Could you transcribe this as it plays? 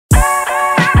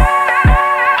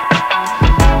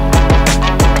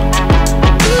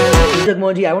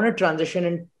Moji, I want to transition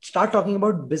and start talking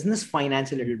about business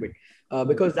finance a little bit,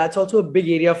 because that's also a big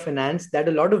area of finance that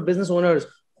a lot of business owners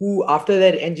who, after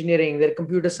their engineering, their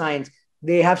computer science,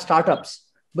 they have startups.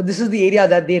 But this is the area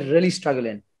that they really struggle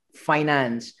in,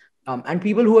 finance. And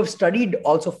people who have studied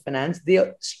also finance,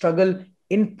 they struggle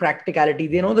in practicality.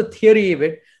 They know the theory of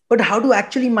it, but how to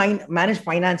actually manage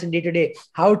finance in day to day,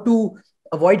 how to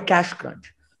avoid cash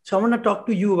crunch. So I want to talk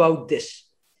to you about this.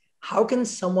 How can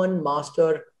someone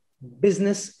master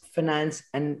business, finance,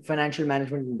 and financial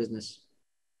management in business?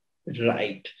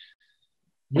 Right.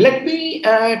 Let me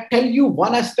tell you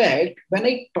one aspect when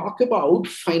I talk about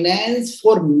finance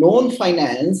for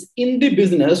non-finance in the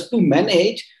business to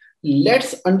manage.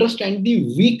 Let's understand the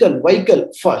vehicle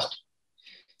first.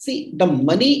 See, the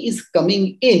money is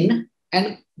coming in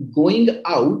and going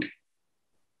out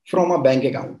from a bank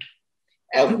account.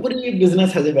 Every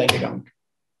business has a bank account.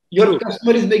 Your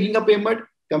customer is making a payment,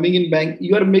 coming in bank.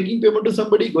 You are making payment to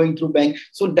somebody, going through bank.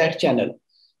 So that channel.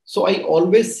 So I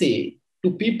always say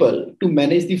to people to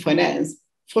manage the finance,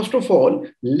 first of all,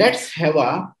 let's have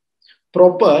a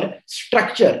proper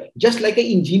structure. Just like an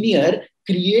engineer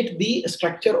create the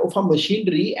structure of a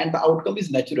machinery and the outcome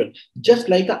is natural. Just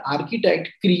like an architect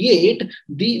create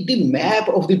the map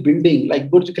of the building like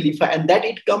Burj Khalifa and that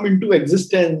it come into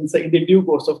existence in the due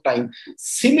course of time.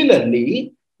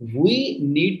 Similarly, we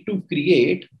need to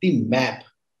create the map,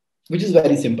 which is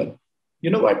very simple. You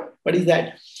know what? What is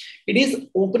that? It is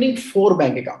opening 4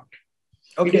 bank account.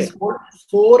 Okay. It is called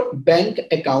 4 bank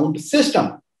account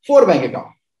system. 4 bank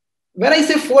account. When I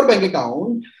say 4 bank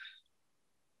account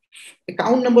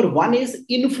number 1 is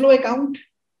inflow account.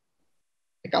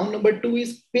 Account number 2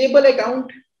 is payable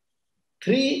account.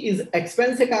 3 is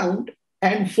expense account.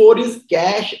 And 4 is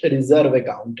cash reserve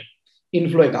account.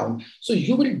 Inflow account. So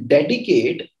you will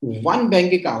dedicate 1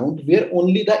 bank account where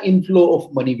only the inflow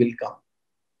of money will come.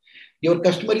 Your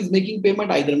customer is making payment,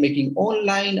 either making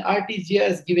online,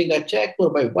 RTGS, giving a check,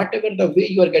 or by whatever the way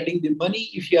you are getting the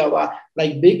money. If you have a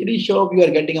like bakery shop, you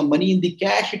are getting a money in the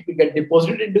cash, it will get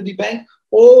deposited into the bank.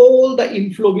 All the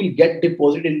inflow will get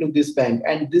deposited into this bank,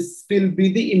 and this will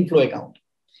be the inflow account.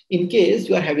 In case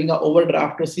you are having an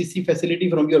overdraft or CC facility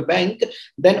from your bank,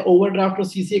 then overdraft or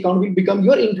CC account will become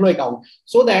your inflow account.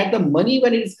 So that the money,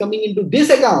 when it is coming into this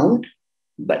account,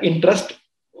 the interest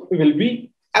will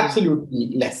be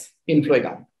absolutely less. Inflow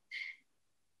account.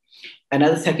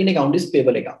 Another second account is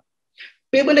payable account.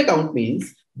 Payable account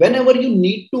means whenever you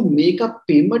need to make a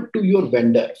payment to your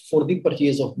vendor for the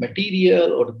purchase of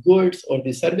material or goods or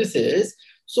the services,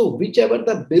 so whichever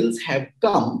the bills have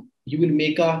come, you will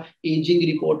make a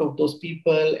aging report of those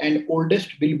people and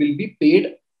oldest bill will be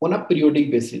paid on a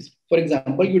periodic basis. For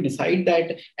example, you decide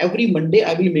that every Monday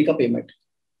I will make a payment,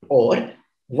 or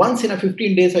once in a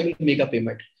 15 days I will make a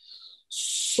payment.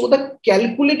 So the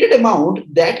calculated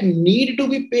amount that need to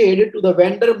be paid to the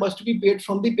vendor must be paid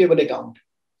from the payable account.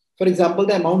 For example,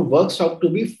 the amount works out to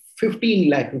be 15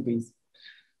 lakh rupees.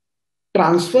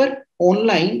 Transfer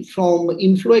online from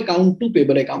inflow account to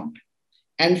payable account,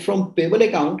 and from payable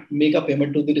account, make a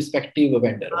payment to the respective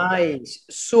vendor. Nice.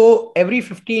 So every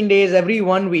 15 days, every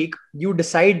 1 week, you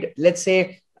decide, let's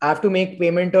say I have to make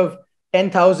payment of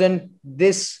 10,000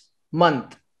 this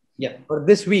month, or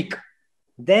this week.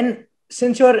 Then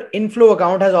since your inflow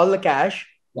account has all the cash,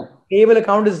 payable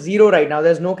account is 0 right now,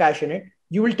 there's no cash in it.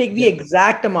 You will take the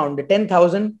exact amount, the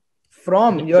 10,000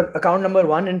 from your account number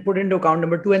 1 and put into account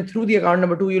number 2. And through the account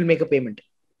number 2, you'll make a payment.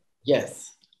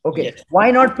 Yes. Okay. Yes.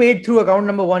 Why not pay it through account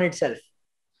number 1 itself?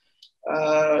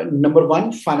 Number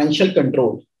 1, financial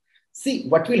control. See,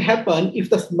 what will happen if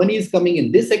the money is coming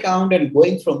in this account and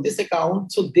going from this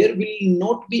account? So there will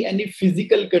not be any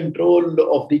physical control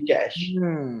of the cash.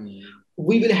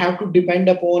 We will have to depend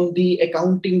upon the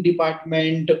accounting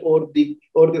department or the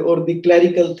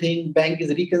clerical thing. Bank is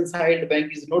reconciled,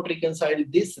 bank is not reconciled,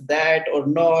 this, that, or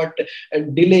not, a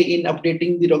delay in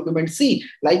updating the document. See,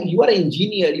 like you are an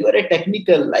engineer, you are a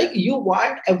technical, like you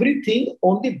want everything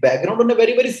on the background on a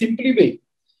very, very simple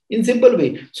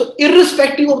way. So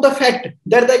irrespective of the fact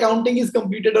that the accounting is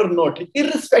completed or not,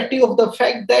 irrespective of the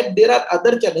fact that there are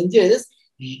other challenges,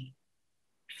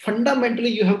 fundamentally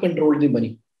you have controlled the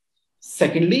money.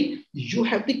 Secondly, you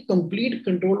have the complete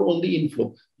control on the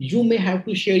inflow. You may have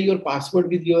to share your password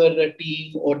with your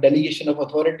team or delegation of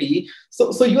authority.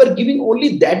 So you are giving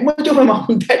only that much of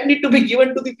amount that need to be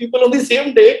given to the people on the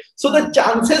same day. So the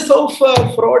chances of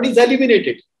fraud is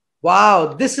eliminated.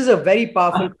 Wow, this is a very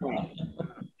powerful point.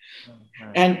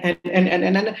 And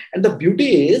the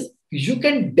beauty is you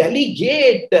can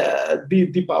delegate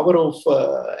the power of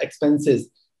expenses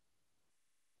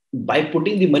by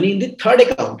putting the money in the third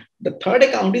account. The third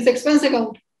account is expense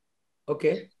account.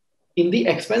 Okay. In the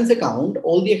expense account,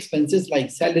 all the expenses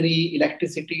like salary,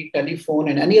 electricity, telephone,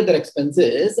 and any other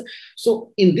expenses.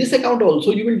 So in this account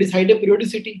also, you will decide a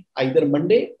periodicity, either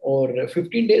Monday or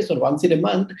 15 days or once in a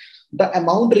month. The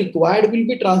amount required will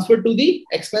be transferred to the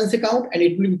expense account and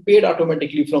it will be paid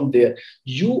automatically from there.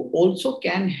 You also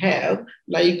can have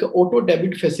like auto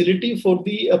debit facility for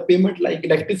the payment like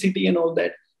electricity and all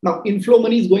that. Now inflow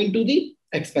money is going to the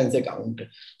expense account.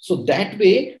 So that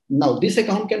way, now this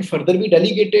account can further be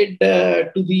delegated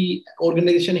to the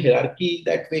organization hierarchy.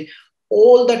 That way,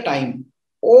 all the time,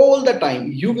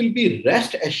 you will be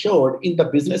rest assured in the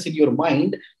business in your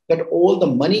mind that all the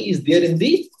money is there in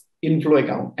the inflow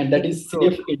account and that is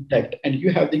safe, intact, and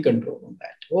you have the control on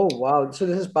that. Oh, wow. So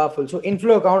this is powerful. So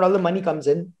inflow account, all the money comes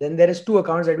in. Then there is two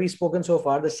accounts that we've spoken so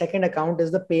far. The second account is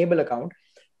the payable account.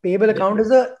 Payable account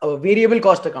is a variable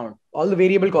cost account. All the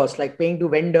variable costs like paying to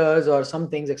vendors or some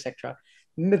things, etc.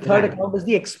 The third account is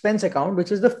the expense account,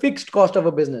 which is the fixed cost of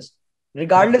a business.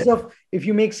 Regardless of if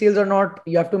you make sales or not,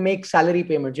 you have to make salary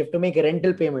payments, you have to make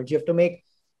rental payments, you have to make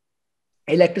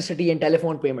electricity and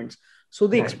telephone payments. So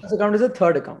the expense account is a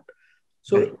third account.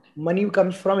 So money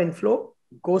comes from inflow,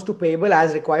 goes to payable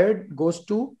as required, goes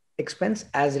to expense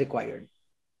as required.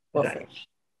 Perfect.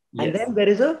 And then there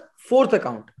is a fourth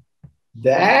account.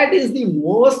 That is the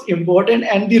most important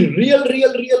and the real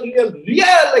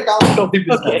account of the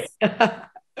business.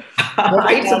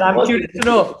 I'm curious to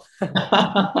know.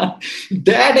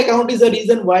 That account is the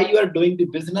reason why you are doing the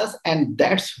business, and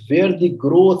that's where the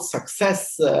growth,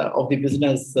 success of the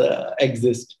business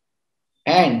exists.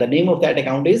 And the name of that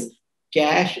account is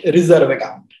cash reserve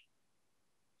account.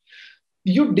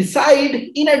 You decide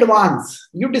in advance.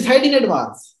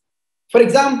 For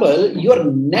example, your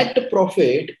net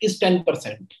profit is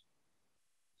 10%.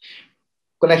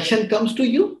 Collection comes to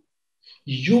you.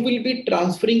 You will be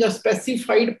transferring a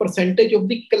specified percentage of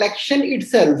the collection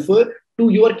itself to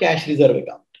your cash reserve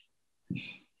account.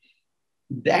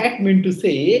 That means to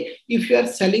say, if you are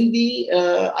selling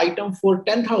the item for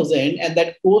 10,000 and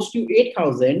that costs you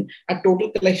 8,000, a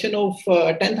total collection of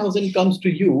 10,000 comes to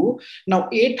you. Now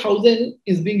 8,000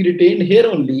 is being retained here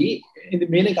only in the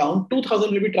main account.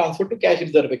 2,000 will be transferred to cash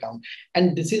reserve account.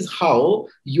 And this is how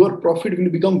your profit will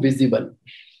become visible.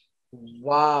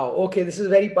 Wow. Okay. This is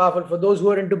very powerful. For those who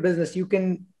are into business, you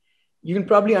can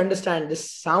probably understand this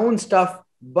sounds tough,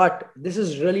 but this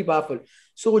is really powerful.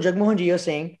 So Jagmohan ji, you're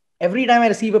saying, every time I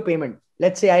receive a payment,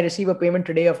 let's say I receive a payment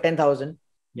today of 10,000.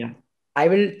 Yeah. I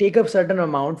will take a certain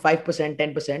amount, 5%,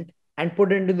 10%, and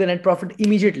put it into the net profit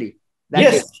immediately.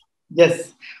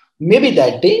 Yes. Maybe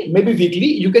that day, maybe weekly,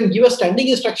 you can give a standing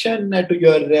instruction to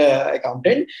your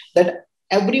accountant that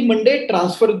every Monday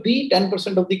transfer the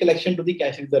 10% of the collection to the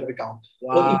cash reserve account.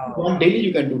 Wow. Or if you want daily,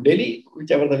 you can do daily,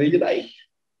 whichever the way you like.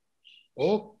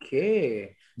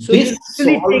 Okay. So you're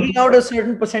actually taking out a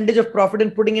certain percentage of profit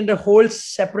and putting in the whole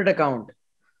separate account.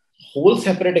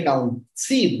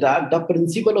 See, the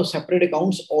principle of separate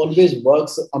accounts always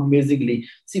works amazingly.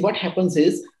 See, what happens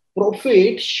is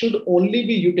profit should only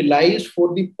be utilized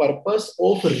for the purpose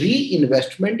of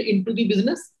reinvestment into the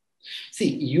business. See,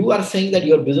 you are saying that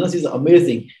your business is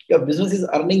amazing. Your business is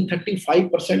earning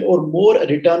 35% or more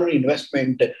return on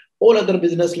investment. All other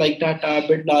business like Tata,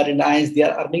 Birla, Reliance, they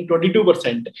are earning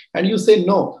 22%. And you say,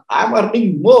 no, I'm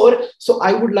earning more. So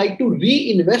I would like to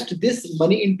reinvest this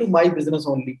money into my business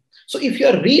only. So if you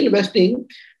are reinvesting,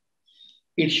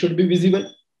 it should be visible.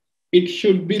 It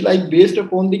should be like based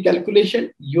upon the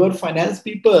calculation. Your finance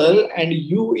people and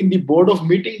you in the board of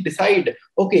meeting decide,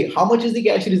 okay, how much is the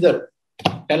cash reserve?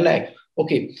 10 lakh.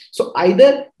 Okay. So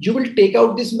either you will take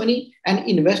out this money and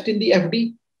invest in the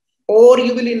FD, or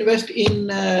you will invest in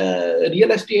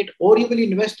real estate, or you will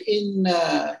invest in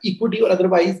equity or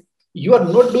otherwise. You are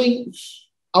not doing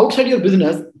outside your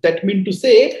business. That means to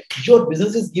say your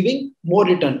business is giving more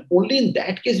return. Only in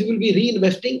that case, you will be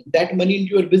reinvesting that money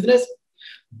into your business.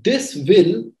 This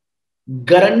will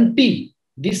guarantee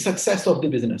the success of the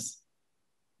business.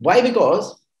 Why?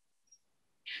 Because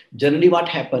generally what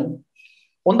happens,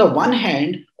 on the one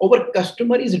hand, our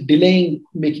customer is delaying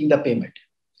making the payment.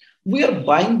 We are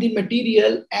buying the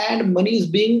material and money is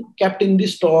being kept in the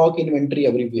stock, inventory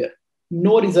everywhere.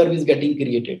 No reserve is getting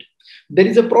created. There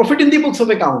is a profit in the books of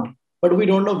account, but we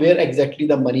don't know where exactly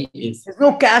the money is. There's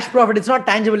no cash profit. It's not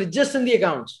tangible. It's just in the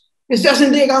accounts. It's just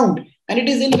in the account and it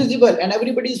is invisible and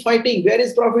everybody is fighting. Where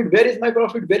is profit? Where is my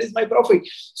profit? Where is my profit?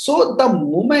 So the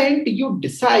moment you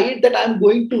decide that I'm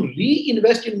going to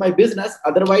reinvest in my business,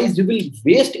 otherwise you will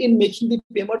waste in making the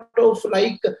payment of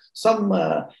like some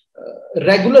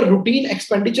regular routine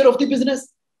expenditure of the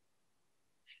business.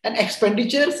 And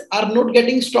expenditures are not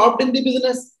getting stopped in the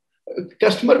business.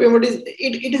 Customer payment is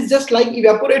it is just like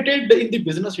evaporated in the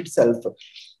business itself.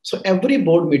 So every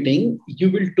board meeting,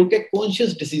 you will take a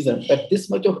conscious decision that this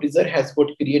much of reserve has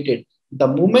got created. The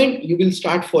moment you will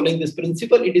start following this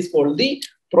principle, it is called the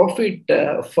profit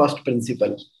first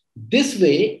principle. This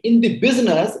way, in the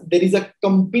business, there is a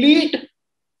complete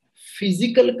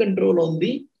physical control on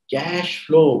the cash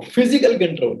flow. Physical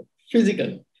control,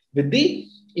 physical, with the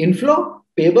inflow,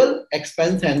 payable,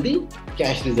 expense, and the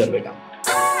cash reserve account.